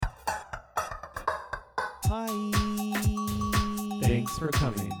Hi. Thanks for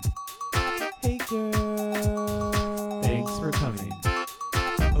coming. Hey, girl. Thanks for coming.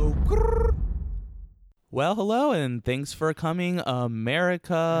 Oh, grrr. Well, hello, and thanks for coming,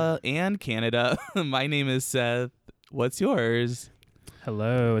 America and Canada. My name is Seth. What's yours?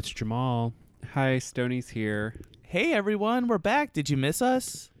 Hello, it's Jamal. Hi, Stoney's here. Hey, everyone. We're back. Did you miss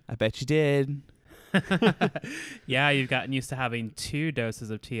us? I bet you did. Yeah, you've gotten used to having 2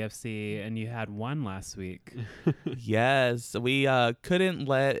 doses of TFC, and you had 1 last week. Yes, we couldn't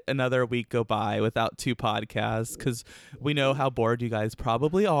let another week go by without 2 podcasts because we know how bored you guys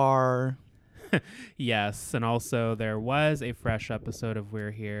probably are. Yes, and also there was a fresh episode of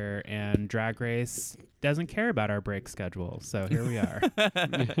We're Here, and Drag Race doesn't care about our break schedule, so here we are.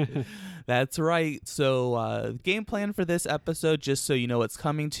 That's right. So game plan for this episode, just so you know what's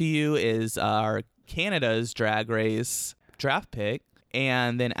coming to you, is our Canada's Drag Race draft pick.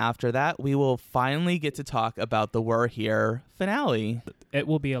 And then after that, we will finally get to talk about the We're Here finale. It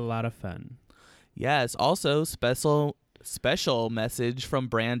will be a lot of fun. Yes. Also, special message from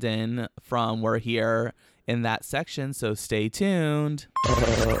Brandon from We're Here in that section. So stay tuned.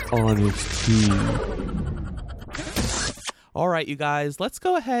 Honesty. All right, you guys, let's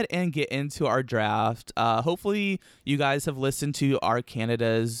go ahead and get into our draft. Hopefully, you guys have listened to our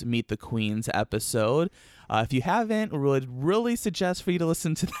Canada's Meet the Queens episode. If you haven't, we would really suggest for you to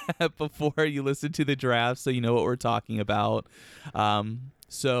listen to that before you listen to the draft so you know what we're talking about.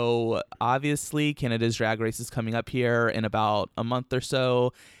 So, obviously, Canada's Drag Race is coming up here in about a month or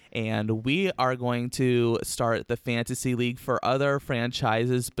so. And we are going to start the Fantasy League for other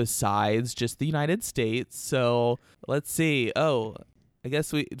franchises besides just the United States. So let's see. Oh, I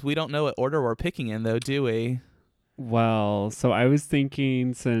guess we don't know what order we're picking in, though, do we? Well, so I was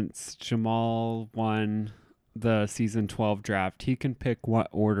thinking since Jamal won the season 12 draft, he can pick what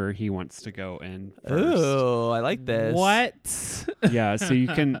order he wants to go in first. Ooh, I like this. What? Yeah, so you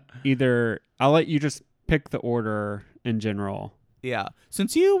can I'll let you just pick the order in general. Yeah.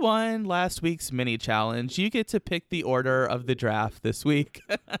 Since you won last week's mini challenge, you get to pick the order of the draft this week.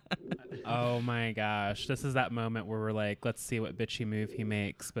 Oh my gosh. This is that moment where we're like, let's see what bitchy move he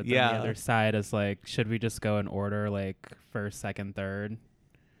makes. But then Yeah. the other side is like, should we just go in order, like first, second, third?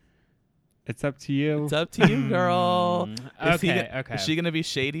 It's up to you. It's up to you, girl. Okay. Is she going to be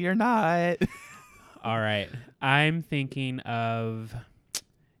shady or not? All right. I'm thinking of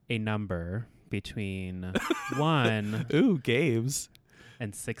a number between 1 Ooh, Gabe's.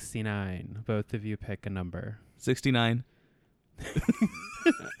 and 69. Both of you pick a number. 69.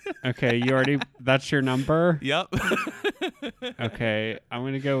 Okay, that's your number? Yep. Okay, I'm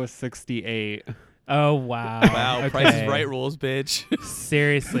going to go with 68. Oh, wow. Wow, Okay. Price is Right rules, bitch.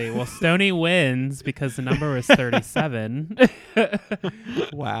 Seriously. Well, Stoney wins because the number was 37.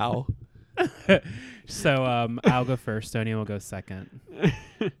 Wow. So I'll go first. Stoney will go second.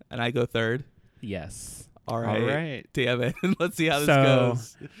 And I go third. Yes. All right. All right. Damn it. Let's see how this So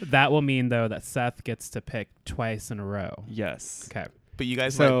goes. that will mean, though, that Seth gets to pick twice in a row. Yes. Okay. But you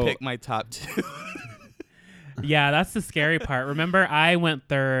guys So- might pick my top 2. Yeah, that's the scary part. Remember, I went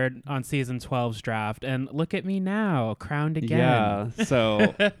third on season 12's draft, and look at me now, crowned again. Yeah.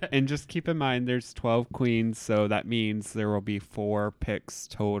 So, and just keep in mind there's 12 queens, so that means there will be 4 picks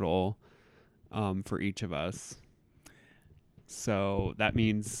total for each of us. So that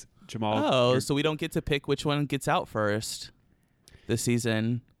means Jamal. Oh, so we don't get to pick which one gets out first this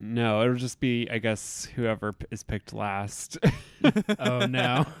season. No, it'll just be, I guess, whoever is picked last. Oh,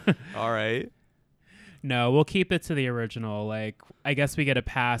 no. All right. No, we'll keep it to the original. Like, I guess we get a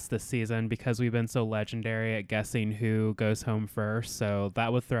pass this season because we've been so legendary at guessing who goes home first. So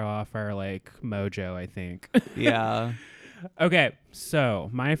that would throw off our, like, mojo, I think. Yeah. Okay, so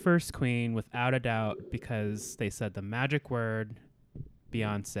my first queen, without a doubt, because they said the magic word,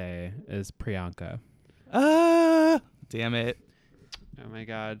 Beyonce, is Priyanka. Damn it. Oh my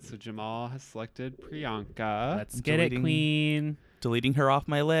God. So Jamal has selected Priyanka. Let's get it, deleting- queen. Deleting her off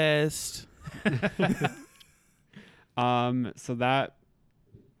my list. So that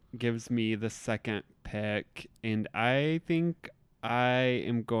gives me the second pick, and I think I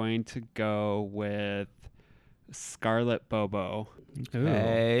am going to go with Scarlett Bobo. Ooh,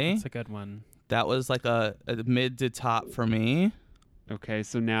 Okay. that's a good one. That was like a mid to top for me. Okay,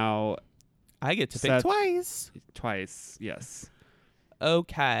 so now I get to pick Seth- twice. twice, yes.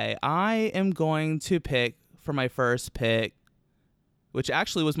 Okay. I am going to pick for my first pick, which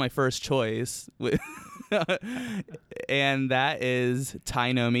actually was my first choice. And that is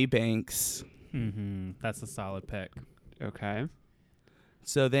Tynomi Banks. Mm-hmm. That's a solid pick. Okay.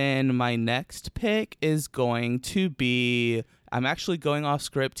 So then my next pick is going to be, I'm actually going off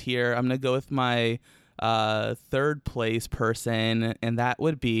script here. I'm going to go with my third place person, and that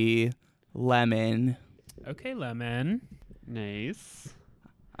would be Lemon. Okay, Lemon. Nice.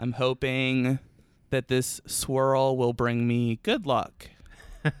 I'm hoping that this swirl will bring me good luck.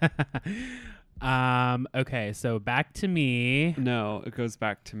 Okay, so back to me. No, it goes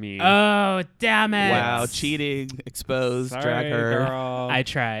back to me. Oh, damn it. Wow, cheating exposed. Sorry, Drag her. girl. I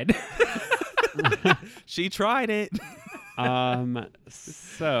tried. She tried it.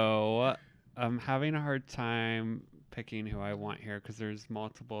 So I'm having a hard time picking who I want here because there's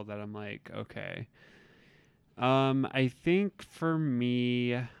multiple that I'm like, okay. I think for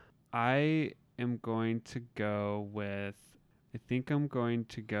me, I am going to go with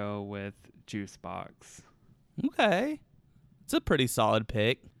Juicebox. Okay. It's a pretty solid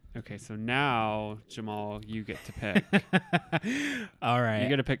pick. Okay, so now, Jamal, you get to pick. All right. You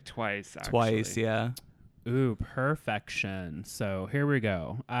get to pick twice, actually. Twice, yeah. Ooh, perfection. So here we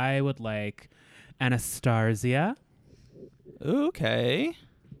go. I would like Anastasia Okay.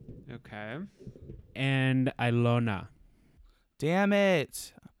 Okay. and Ilona. Damn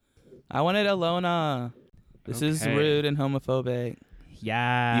it. I wanted Alona. This is Okay. rude and homophobic.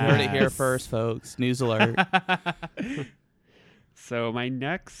 Yeah. You heard it here first, folks. News alert. So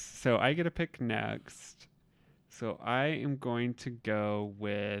I get to pick next. So I am going to go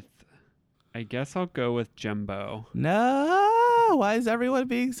with, I guess I'll go with Jimbo. No. Why is everyone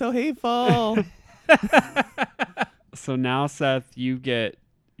being so hateful? So now, Seth, you get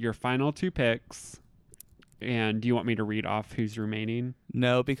your final two picks. And do you want me to read off who's remaining?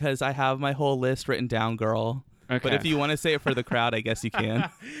 No, because I have my whole list written down, girl. Okay. But if you want to say it for the crowd, I guess you can.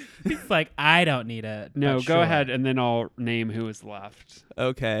 He's like, I don't need it. No, but go sure. ahead, and then I'll name who is left.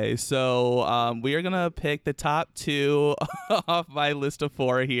 Okay, so we are going to pick the top two off my list of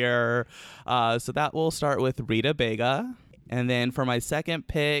four here. So that will start with Rita Bega. And then for my second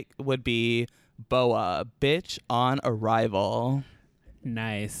pick would be Boa, Bitch on Arrival.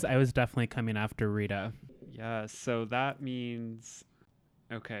 Nice. I was definitely coming after Rita. Yeah, so that means...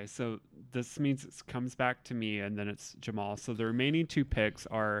 Okay, so this means it comes back to me, and then it's Jamal. So the remaining two picks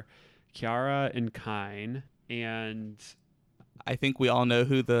are Kiara and Kine, and... I think we all know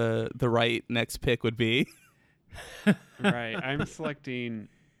who the right next pick would be. Right, I'm selecting...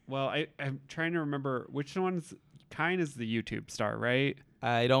 Well, I'm trying to remember which one's... Kine is the YouTube star, right?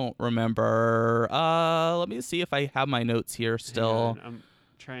 I don't remember. Let me see if I have my notes here still. Hang on, I'm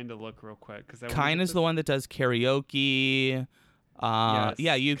trying to look real quick. Kine is the one that does karaoke. Yes.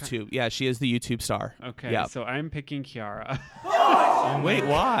 Yeah, YouTube. Yeah, she is the YouTube star. Okay, Yeah. so I'm picking Kiara. Wait,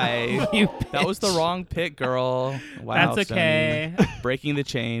 why? You That was the bitch. wrong pick, girl. Wow, That's Sony. okay. Breaking the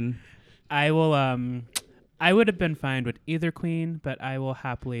chain. I will I would have been fine with either queen, but I will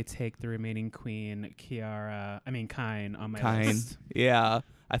happily take the remaining queen, Kine on my Kine. list. Yeah.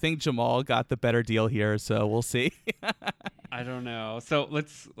 I think Jamal got the better deal here, so we'll see. I don't know. So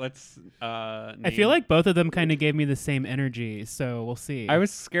let's I feel like both of them kind of gave me the same energy, so we'll see. I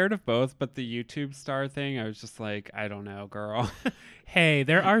was scared of both, but the YouTube star thing, I was just like, I don't know, girl. Hey,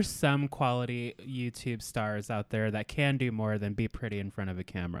 there are some quality YouTube stars out there that can do more than be pretty in front of a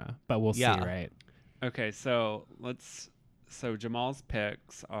camera, but we'll Yeah. see, right? Okay, so Jamal's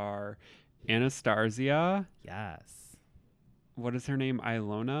picks are Anastasia. Yes. What is her name?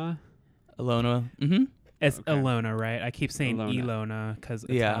 Ilona? Alona. Mm-hmm. It's Okay. Ilona, right? I keep saying Ilona. Ilona because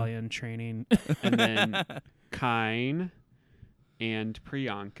Yeah. Italian training. And then Kine and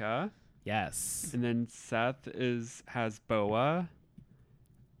Priyanka. Yes. And then Seth has Boa,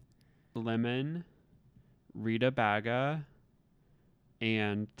 Lemon, Rita Baga,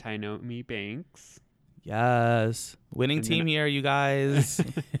 and Tainomi Banks. Yes. Winning And then- team here, you guys.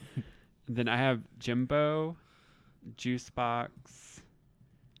 Then I have Jimbo, Juicebox,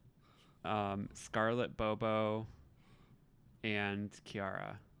 Scarlet Bobo, and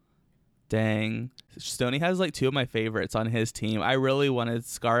Kiara. Dang. Stoney has like two of my favorites on his team. I really wanted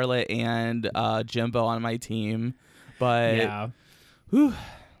Scarlett and Jimbo on my team, but Yeah. whew,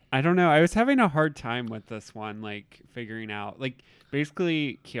 I don't know. I was having a hard time with this one, like figuring out. Like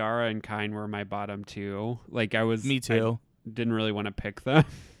basically, Kiara and Kine were my bottom two. Like me too. I didn't really want to pick them.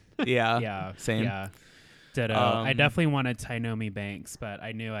 Yeah. Yeah. Same. Yeah. Ditto. I Um, definitely wanted Tainomi Banks, but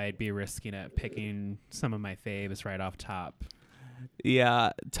I knew I'd be risking it picking some of my faves right off top.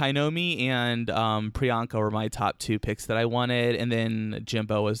 Yeah, Tainomi and Priyanka were my top two picks that I wanted, and then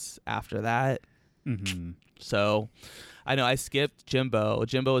Jimbo was after that. Mm-hmm. So I know I skipped Jimbo.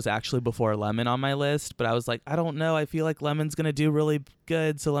 Jimbo was actually before Lemon on my list, but I was like, I don't know. I feel like Lemon's going to do really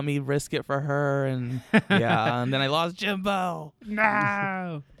good, so let me risk it for her. And yeah, and then I lost Jimbo.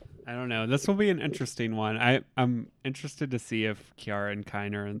 No. I don't know. This will be an interesting one. I'm interested to see if Kiara and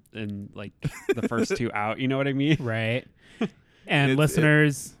Kine are in like the first two out. You know what I mean? Right. And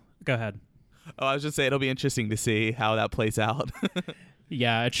listeners, go ahead. Oh, I was just saying it'll be interesting to see how that plays out.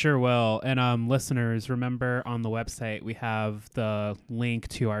 Yeah, it sure will. And listeners, remember on the website we have the link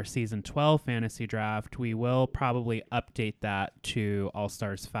to our season 12 fantasy draft. We will probably update that to All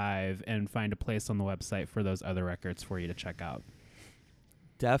Stars 5 and find a place on the website for those other records for you to check out.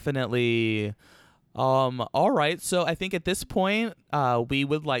 Definitely. All right. So I think at this point, we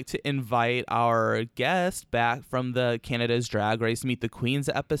would like to invite our guest back from the Canada's Drag Race Meet the Queens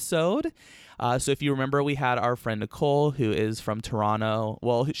episode. So if you remember, we had our friend Nicole, who is from Toronto.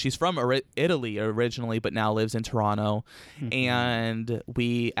 Well, she's from Italy originally, but now lives in Toronto. Mm-hmm. And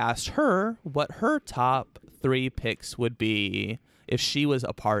we asked her what her top 3 picks would be if she was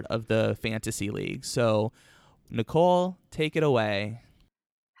a part of the Fantasy League. So Nicole, take it away.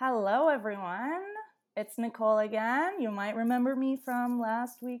 Hello, everyone. It's Nicole again. You might remember me from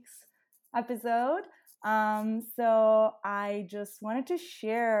last week's episode. So I just wanted to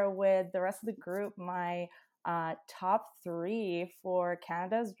share with the rest of the group my top 3 for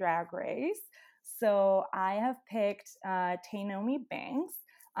Canada's Drag Race. So I have picked Tainomi Banks.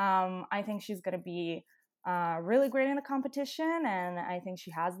 I think she's going to be really great in the competition, and I think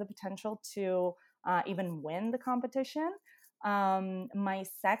she has the potential to even win the competition. My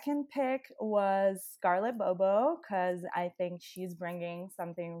second pick was Scarlett Bobo because I think she's bringing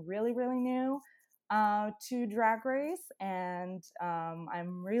something really, really new to Drag Race, and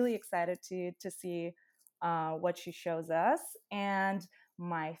I'm really excited to see what she shows us. And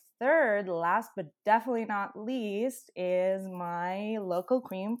my third, last but definitely not least, is my local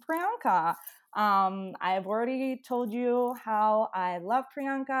queen, Priyanka. I've already told you how I love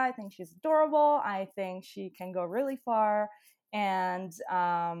Priyanka. I think she's adorable. I think she can go really far. And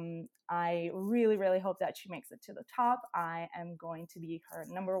I really, really hope that she makes it to the top. I am going to be her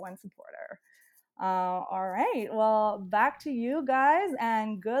 #1 supporter. All right. Well, back to you guys,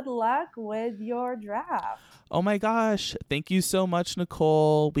 and good luck with your draft. Oh my gosh. Thank you so much,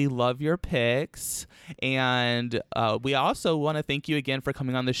 Nicole. We love your picks. And we also want to thank you again for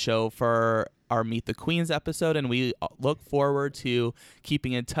coming on the show for our Meet the Queens episode. And we look forward to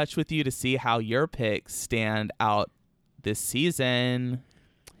keeping in touch with you to see how your picks stand out this season.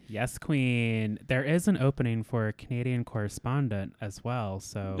 Yes, Queen. There is an opening for a Canadian correspondent as well.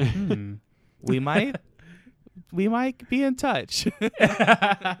 So we might be in touch.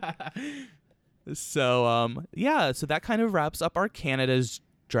 So so that kind of wraps up our Canada's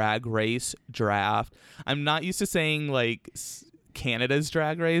Drag Race draft. I'm not used to saying like Canada's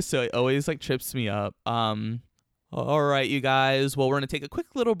Drag Race, so it always like trips me up. All right, you guys. Well, we're going to take a quick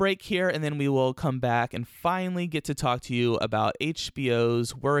little break here, and then we will come back and finally get to talk to you about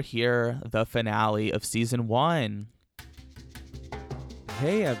HBO's We're Here, the finale of season 1.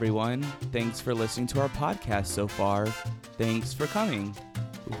 Hey, everyone. Thanks for listening to our podcast so far. Thanks for coming.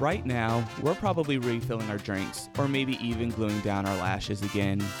 Right now, we're probably refilling our drinks, or maybe even gluing down our lashes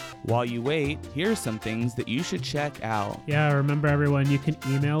again. While you wait, here's some things that you should check out. Yeah, remember everyone, you can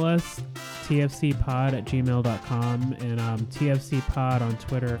email us, tfcpod@gmail.com, and tfcpod on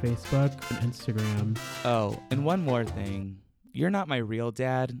Twitter, Facebook, and Instagram. Oh, and one more thing. You're not my real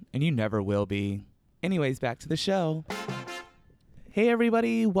dad, and you never will be. Anyways, back to the show. Hey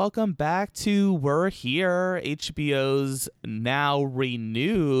everybody, welcome back to We're Here, HBO's now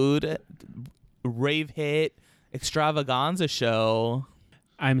renewed rave hit extravaganza show.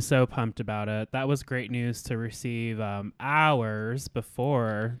 I'm so pumped about it. That was great news to receive hours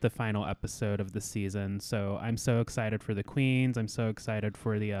before the final episode of the season. So I'm so excited for the queens. I'm so excited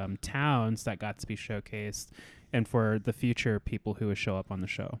for the towns that got to be showcased, and for the future people who will show up on the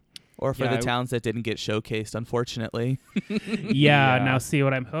show. Or for the towns that didn't get showcased, unfortunately. Yeah, now see,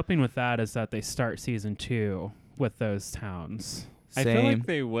 what I'm hoping with that is that they start season 2 with those towns. I feel like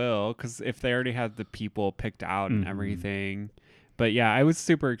they will, because if they already had the people picked out and everything. But yeah, I was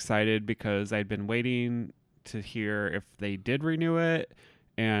super excited because I'd been waiting to hear if they did renew it.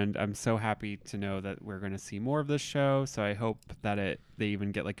 And I'm so happy to know that we're going to see more of this show. So I hope that they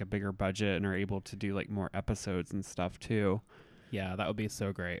even get like a bigger budget and are able to do like more episodes and stuff too. Yeah, that would be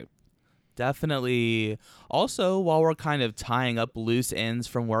so great. Definitely. Also, while we're kind of tying up loose ends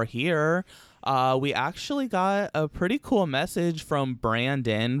from We're Here, we actually got a pretty cool message from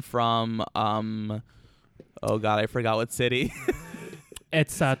Brandon from, oh God, I forgot what city.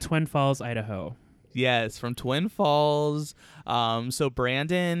 It's Twin Falls, Idaho. Yes, from Twin Falls. So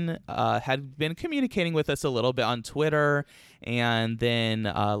Brandon had been communicating with us a little bit on Twitter, and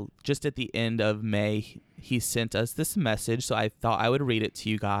then just at the end of May, he sent us this message, so I thought I would read it to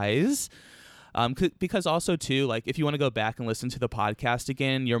you guys. Because also, too, like, if you want to go back and listen to the podcast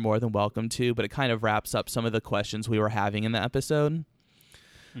again, you're more than welcome to, but it kind of wraps up some of the questions we were having in the episode.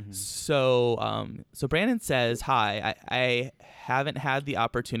 Mm-hmm. So Brandon says, hi, I haven't had the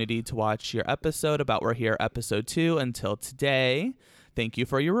opportunity to watch your episode about We're Here episode 2 until today. Thank you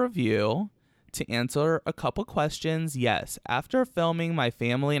for your review. To answer a couple questions, yes, after filming, my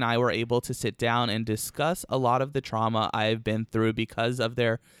family and I were able to sit down and discuss a lot of the trauma I've been through because of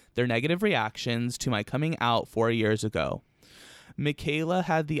their negative reactions to my coming out 4 years ago. Michaela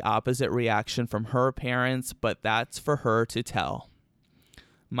had the opposite reaction from her parents, but that's for her to tell.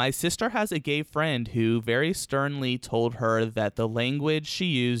 My sister has a gay friend who very sternly told her that the language she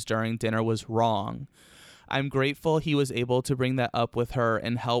used during dinner was wrong. I'm grateful he was able to bring that up with her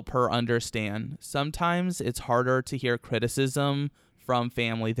and help her understand. Sometimes it's harder to hear criticism from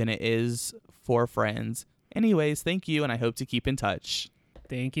family than it is for friends. Anyways, thank you, and I hope to keep in touch.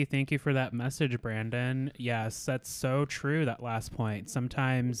 Thank you for that message, Brandon. Yes, that's so true, that last point.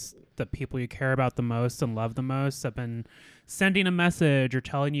 Sometimes the people you care about the most and love the most have been sending a message or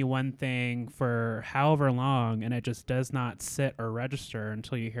telling you one thing for however long, and it just does not sit or register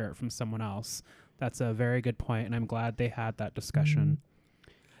until you hear it from someone else. That's a very good point, and I'm glad they had that discussion.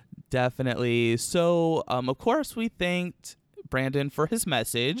 Definitely. So, of course, we thanked Brandon for his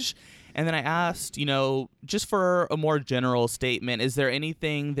message. And then I asked, just for a more general statement, is there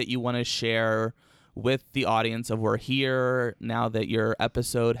anything that you want to share with the audience of We're Here now that your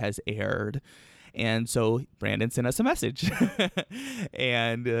episode has aired? And so Brandon sent us a message.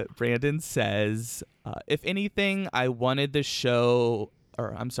 And Brandon says, if anything, I wanted to show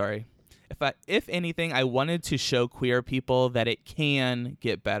queer people that it can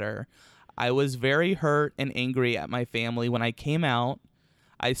get better. I was very hurt and angry at my family when I came out.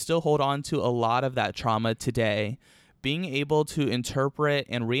 I still hold on to a lot of that trauma today. Being able to interpret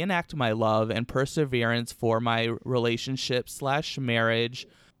and reenact my love and perseverance for my relationship/marriage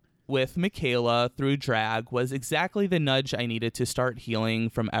with Michaela through drag was exactly the nudge I needed to start healing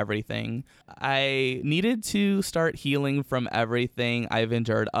from everything. I needed to start healing from everything I've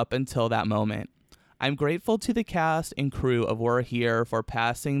endured up until that moment. I'm grateful to the cast and crew of We're Here for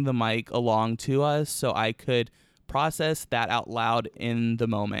passing the mic along to us so I could process that out loud in the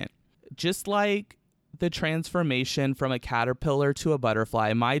moment. Just like the transformation from a caterpillar to a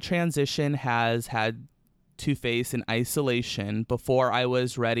butterfly, my transition has had to face in isolation before I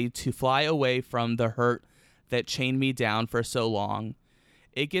was ready to fly away from the hurt that chained me down for so long.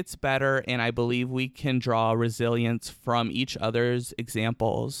 It gets better, and I believe we can draw resilience from each other's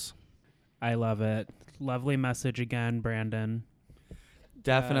examples. I love it. Lovely message again, Brandon.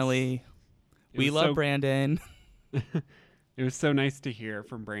 Definitely. Yes. We love Brandon. It was so nice to hear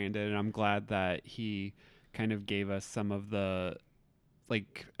from Brandon, and I'm glad that he kind of gave us some of the,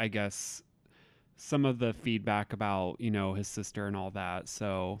 some of the feedback about, his sister and all that.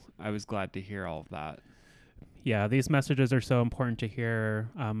 So I was glad to hear all of that. Yeah, these messages are so important to hear,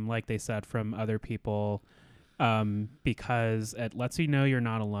 like they said, from other people, because it lets you know you're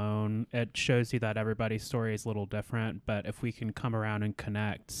not alone. It shows you that everybody's story is a little different, but if we can come around and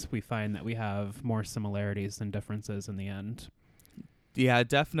connect, we find that we have more similarities than differences in the end. Yeah,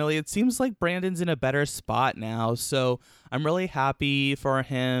 definitely. It seems like Brandon's in a better spot now, so I'm really happy for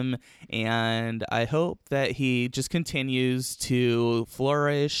him, and I hope that he just continues to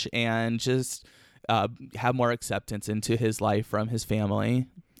flourish and just have more acceptance into his life from his family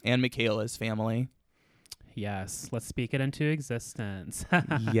and Michaela's family. Yes, let's speak it into existence.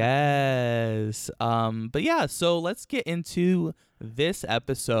 Yes. But yeah, so let's get into this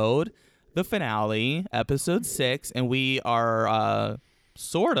episode, the finale, episode 6, and we are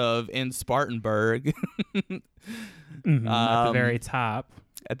sort of in Spartanburg. At the very top.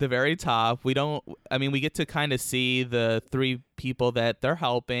 At the very top. We get to kind of see the 3 people that they're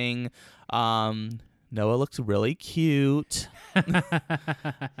helping. Noah looks really cute. And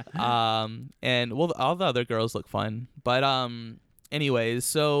all the other girls look fun. But anyways,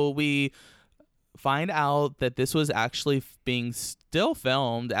 so we find out that this was actually being still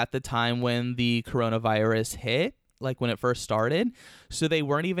filmed at the time when the coronavirus hit, like when it first started. So they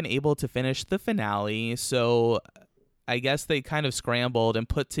weren't even able to finish the finale. So I guess they kind of scrambled and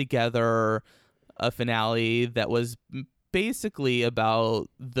put together a finale that was basically about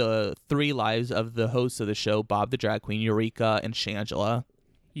the 3 lives of the hosts of the show, Bob the Drag Queen, Eureka, and Shangela.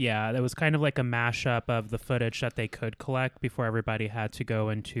 Yeah, it was kind of like a mashup of the footage that they could collect before everybody had to go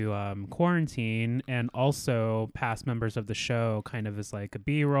into quarantine, and also past members of the show kind of as like a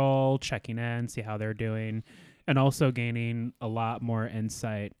B-roll, checking in, see how they're doing. and also gaining a lot more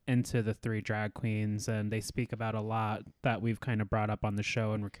insight into the three drag queens. And they speak about a lot that we've kind of brought up on the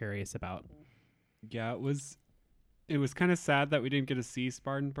show and we're curious about. Yeah, it was kind of sad that we didn't get to see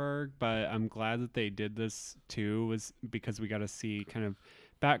Spartanburg, but I'm glad that they did this too, was because we got to see kind of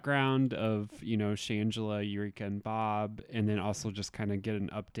background of, you know, Shangela, Eureka, and Bob, and then also just kind of get an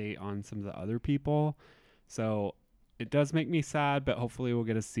update on some of the other people. So it does make me sad, but hopefully we'll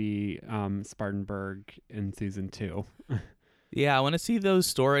get to see Spartanburg in season 2. Yeah, I want to see those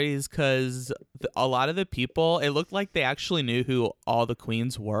stories because a lot of the people, it looked like they actually knew who all the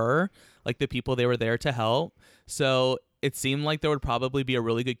queens were, like the people they were there to help. So it seemed like there would probably be a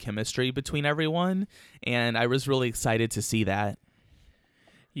really good chemistry between everyone, and I was really excited to see that.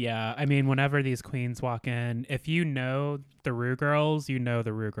 Yeah, I mean, whenever these queens walk in, if you know the Rue girls, you know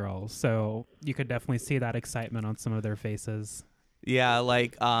the Rue girls. So you could definitely see that excitement on some of their faces. Yeah,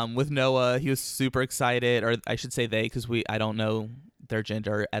 like with Noah, he was super excited, or I should say they, because I don't know their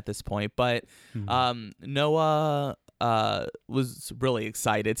gender at this point. But Noah was really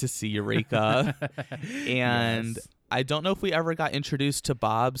excited to see Eureka, and Yes. I don't know if we ever got introduced to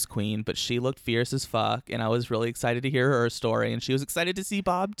Bob's queen, but she looked fierce as fuck, and I was really excited to hear her story, and she was excited to see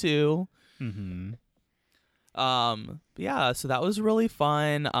Bob too. Mm-hmm. Yeah, so that was really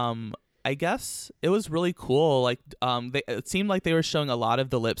fun. I guess it was really cool. Like, it seemed like they were showing a lot of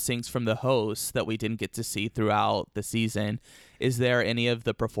the lip syncs from the hosts that we didn't get to see throughout the season. Is there any of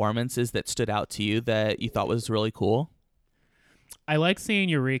the performances that stood out to you that you thought was really cool? I like seeing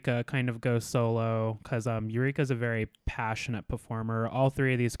Eureka kind of go solo because Eureka's a very passionate performer. All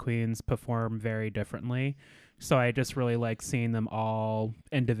three of these queens perform very differently. So I just really like seeing them all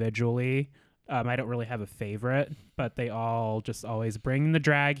individually. I don't really have a favorite, but they all just always bring the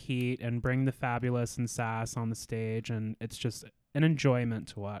drag heat and bring the fabulous and sass on the stage, and it's just an enjoyment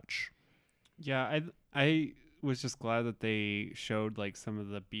to watch. Yeah, I was just glad that they showed like some of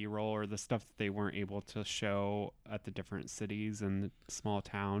the B-roll or the stuff that they weren't able to show at the different cities and the small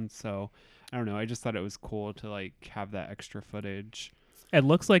towns. So I don't know. I just thought it was cool to like have that extra footage. It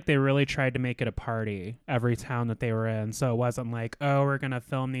looks like they really tried to make it a party every town that they were in. So it wasn't like, oh, we're going to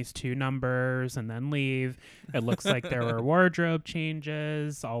film these 2 numbers and then leave. It looks like there were wardrobe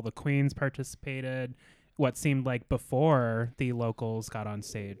changes. All the queens participated. What seemed like before the locals got on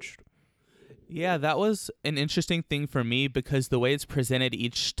stage. Yeah, that was an interesting thing for me because the way it's presented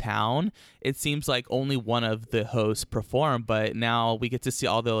each town, it seems like only one of the hosts performed, but now we get to see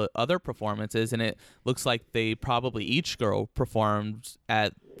all the other performances, and it looks like they probably each girl performed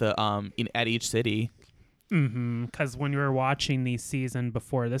at the at each city. Because when you were watching the season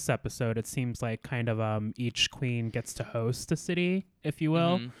before this episode, it seems like kind of each queen gets to host a city, if you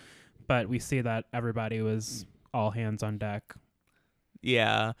will. Mm-hmm. But we see that everybody was all hands on deck.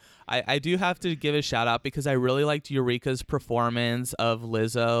 Yeah, I do have to give a shout out because I really liked Eureka's performance of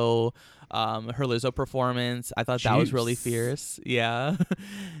Lizzo, her Lizzo performance. I thought that was really Juice. fierce. Yeah.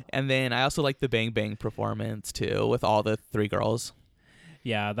 And then I also liked the Bang Bang performance too with all the 3 girls.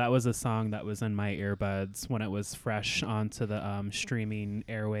 Yeah, that was a song that was in my earbuds when it was fresh onto the streaming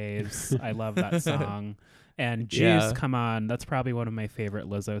airwaves. I love that song. And Juice, Yeah. come on, that's probably one of my favorite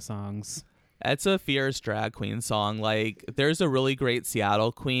Lizzo songs. It's a fierce drag queen song. Like, there's a really great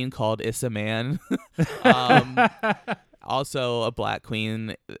Seattle queen called Issa Man. Also a black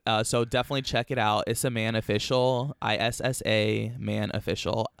queen. So definitely check it out. Issa Man Official, ISSA Man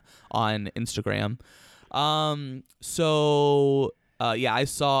Official on Instagram. Yeah, I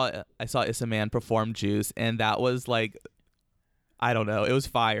saw Issa Man perform Juice, and that was like, I don't know, it was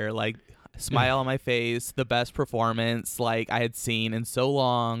fire. Like, smile on my face, the best performance like I had seen in so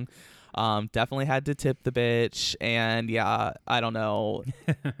long. Definitely had to tip the bitch, and yeah, I don't know.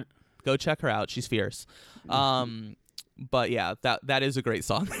 Go check her out. She's fierce. But yeah, that is a great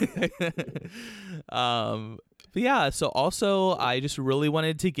song. But yeah, so also I just really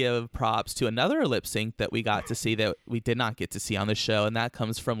wanted to give props to another lip sync that we got to see that we did not get to see on the show, and that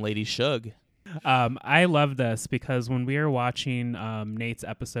comes from Lady Shug. I love this because when we were watching Nate's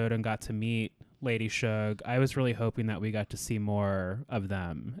episode and got to meet Lady Shug, I was really hoping that we got to see more of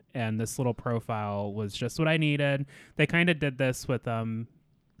them. And this little profile was just what I needed. They kind of did this with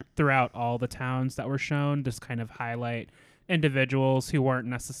throughout all the towns that were shown, just kind of highlight individuals who weren't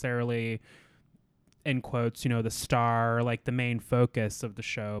necessarily, in quotes, the star, like the main focus of the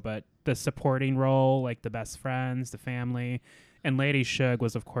show, but the supporting role, like the best friends, the family. And Lady Shug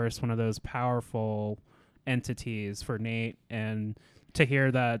was, of course, one of those powerful entities for Nate. And to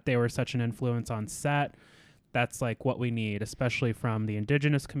hear that they were such an influence on set, that's like what we need, especially from the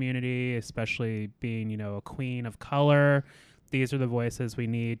indigenous community, especially being, a queen of color. these are the voices we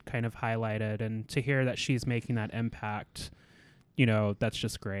need kind of highlighted, and to hear that she's making that impact, that's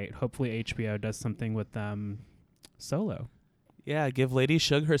just great. Hopefully HBO does something with them solo. Yeah, give Lady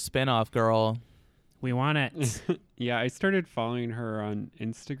Shug her spinoff, girl. We want it. Yeah, I started following her on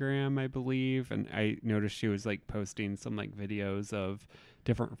Instagram, I believe, and I noticed she was like posting some like videos of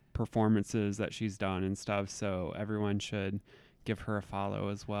different performances that she's done and stuff. So everyone should give her a follow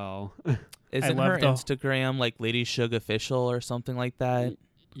as well. Isn't her Instagram like Lady Shug Official or something like that?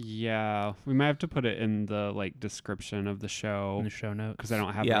 Yeah, we might have to put it in the like description of the show. In the show notes. Because I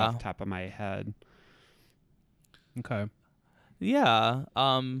don't have it off the top of my head. Okay. Yeah.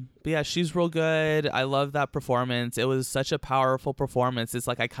 But yeah, she's real good. I love that performance. It was such a powerful performance. It's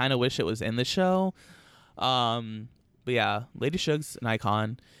like I kind of wish it was in the show. But yeah, Lady Shug's an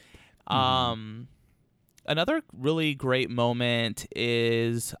icon. Another really great moment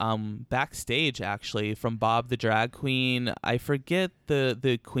is backstage, actually, from Bob the drag queen. I forget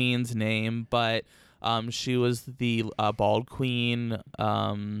the queen's name, but she was the bald queen.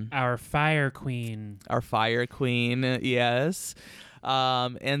 Our fire queen. Our fire queen, yes.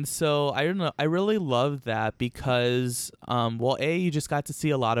 And so I don't know. I really loved that because, you just got to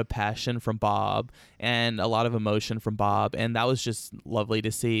see a lot of passion from Bob and a lot of emotion from Bob, and that was just lovely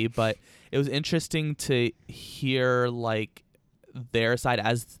to see. But it was interesting to hear like their side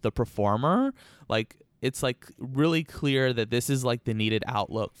as the performer. Like it's like really clear that this is like the needed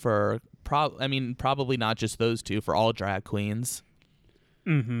outlook for probably not just those two, for all drag queens.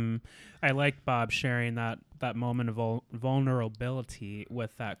 I liked Bob sharing that moment of vulnerability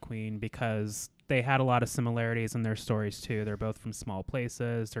with that queen because they had a lot of similarities in their stories too. They're both from small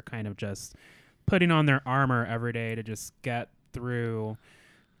places. They're kind of just putting on their armor every day to just get through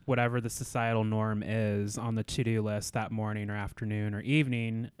whatever the societal norm is on the to-do list that morning or afternoon or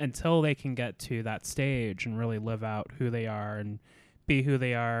evening until they can get to that stage and really live out who they are and be who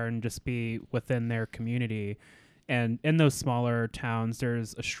they are and just be within their community. And in those smaller towns,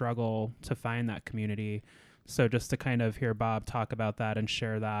 there's a struggle to find that community. So just to kind of hear Bob talk about that and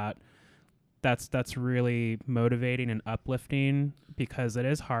share that's really motivating and uplifting, because it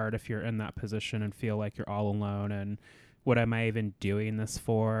is hard if you're in that position and feel like you're all alone and what am I even doing this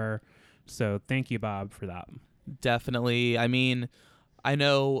for? So thank you, Bob, for that. Definitely. I mean, I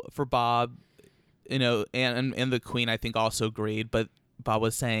know for Bob, and the queen I think also agreed, but Bob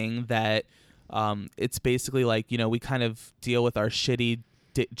was saying that it's basically like, we kind of deal with our shitty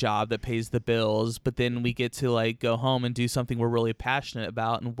job that pays the bills, but then we get to like go home and do something we're really passionate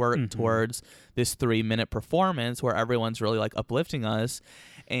about and work towards this 3-minute performance where everyone's really like uplifting us.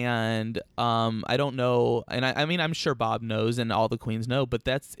 And I don't know, and I mean I'm sure Bob knows and all the queens know, but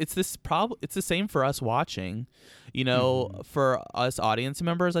it's the same for us watching. For us audience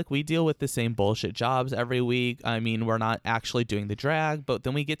members, like we deal with the same bullshit jobs every week. I mean, we're not actually doing the drag, but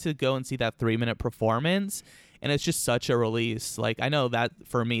then we get to go and see that 3-minute performance, and it's just such a release. Like I know that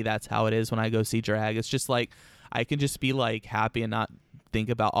for me, that's how it is when I go see drag. It's just like I can just be like happy and not think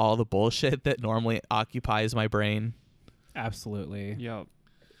about all the bullshit that normally occupies my brain. Absolutely. Yep.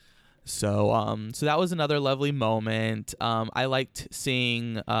 So that was another lovely moment. I liked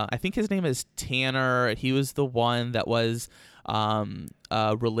seeing, I think his name is Tanner. He was the one that was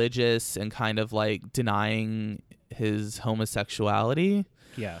religious and kind of like denying his homosexuality.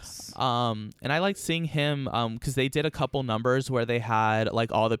 Yes. And I liked seeing him because they did a couple numbers where they had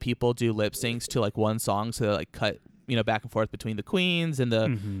like all the people do lip syncs to like one song, so they like cut back and forth between the queens and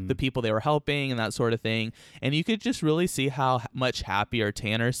the people they were helping and that sort of thing. And you could just really see how much happier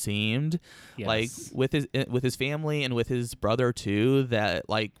Tanner seemed, like with his family and with his brother too, that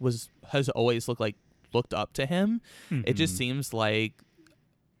like has always looked up to him. It just seems like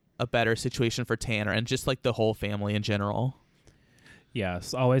a better situation for Tanner and just like the whole family in general.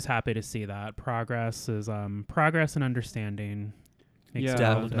 Yes, always happy to see that. Progress is progress and understanding makes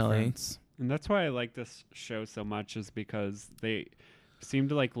definitely. And that's why I like this show so much, is because they seem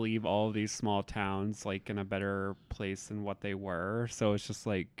to like leave all of these small towns like in a better place than what they were. So it's just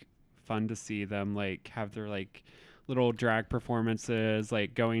like fun to see them like have their like little drag performances,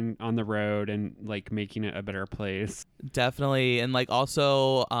 like going on the road and like making it a better place. Definitely. And like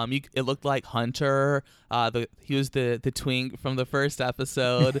also it looked like Hunter, he was the twink from the first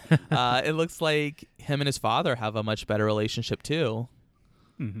episode. It looks like him and his father have a much better relationship too.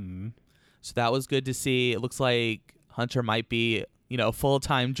 So that was good to see. It looks like Hunter might be, a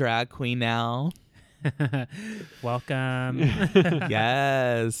full-time drag queen now. Welcome.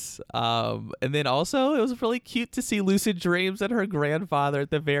 Yes. And then also it was really cute to see Lucid Dreams and her grandfather at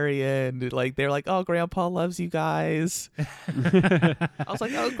the very end. Like they're like, "Oh, Grandpa loves you guys." I was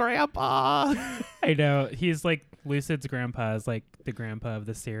like, "Oh, Grandpa." I know. He's like Lucid's grandpa is like the grandpa of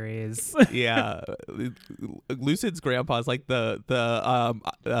the series. Yeah. Lucid's grandpa is like the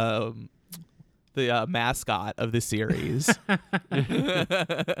mascot of the series.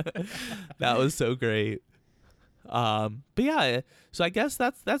 That was so great. But yeah, so I guess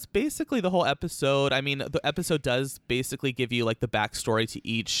that's basically the whole episode. I mean, the episode does basically give you like the backstory to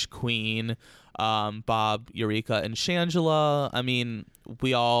each queen, Bob, Eureka, and Shangela. I mean,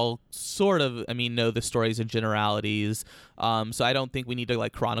 we all sort of, know the stories in generalities. So I don't think we need to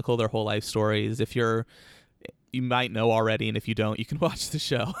like chronicle their whole life stories. If you might know already, and if you don't, you can watch the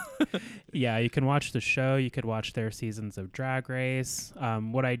show. Yeah, you can watch the show. You could watch their seasons of Drag Race.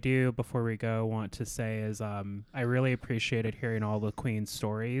 What I do before we go want to say is I really appreciated hearing all the queen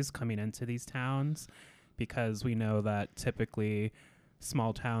stories coming into these towns, because we know that typically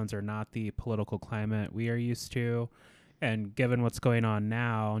small towns are not the political climate we are used to. And given what's going on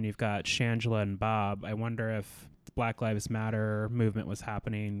now, and you've got Shangela and Bob, I wonder if the Black Lives Matter movement was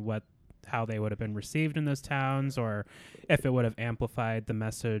happening, how they would have been received in those towns, or if it would have amplified the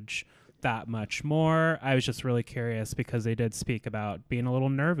message that much more. I was just really curious, because they did speak about being a little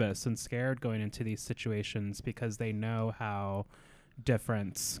nervous and scared going into these situations because they know how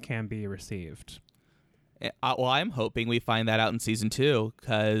difference can be received. Well, I'm hoping we find that out in season 2,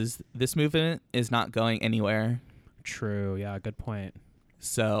 because this movement is not going anywhere. True. Yeah, good point.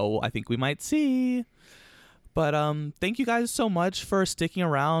 So I think we might see. But thank you guys so much for sticking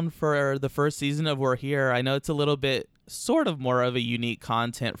around for the first season of We're Here. I know it's a little bit sort of more of a unique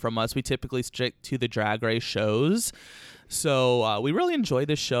content from us. We typically stick to the Drag Race shows. So we really enjoy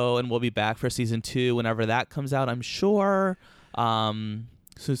the show, and we'll be back for season 2 whenever that comes out, I'm sure.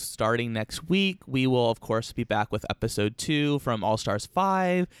 So starting next week, we will, of course, be back with episode 2 from All Stars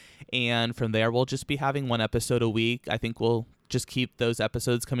 5. And from there, we'll just be having one episode a week. I think we'll just keep those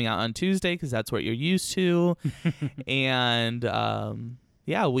episodes coming out on Tuesday, because that's what you're used to. And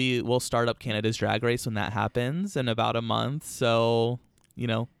yeah, we will start up Canada's Drag Race when that happens in about a month. So,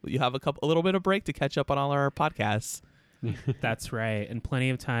 you have a little bit of break to catch up on all our podcasts. That's right. And plenty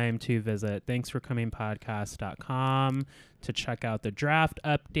of time to visit thanksforcomingpodcast.com to check out the draft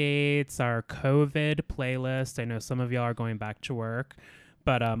updates, our COVID playlist. I know some of y'all are going back to work.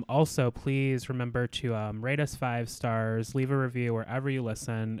 But also, please remember to rate us 5 stars, leave a review wherever you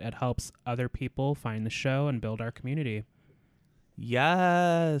listen. It helps other people find the show and build our community.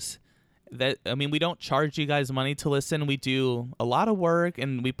 Yes. We don't charge you guys money to listen. We do a lot of work,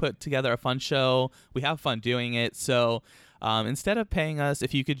 and we put together a fun show. We have fun doing it. So instead of paying us,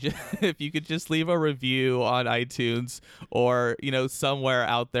 if you could just leave a review on iTunes or somewhere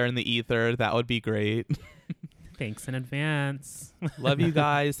out there in the ether, that would be great. Thanks in advance. Love you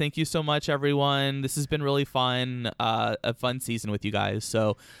guys. Thank you so much, everyone. This has been really fun, a fun season with you guys.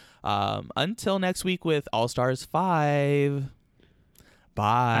 So until next week with All Stars 5,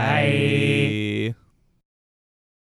 bye.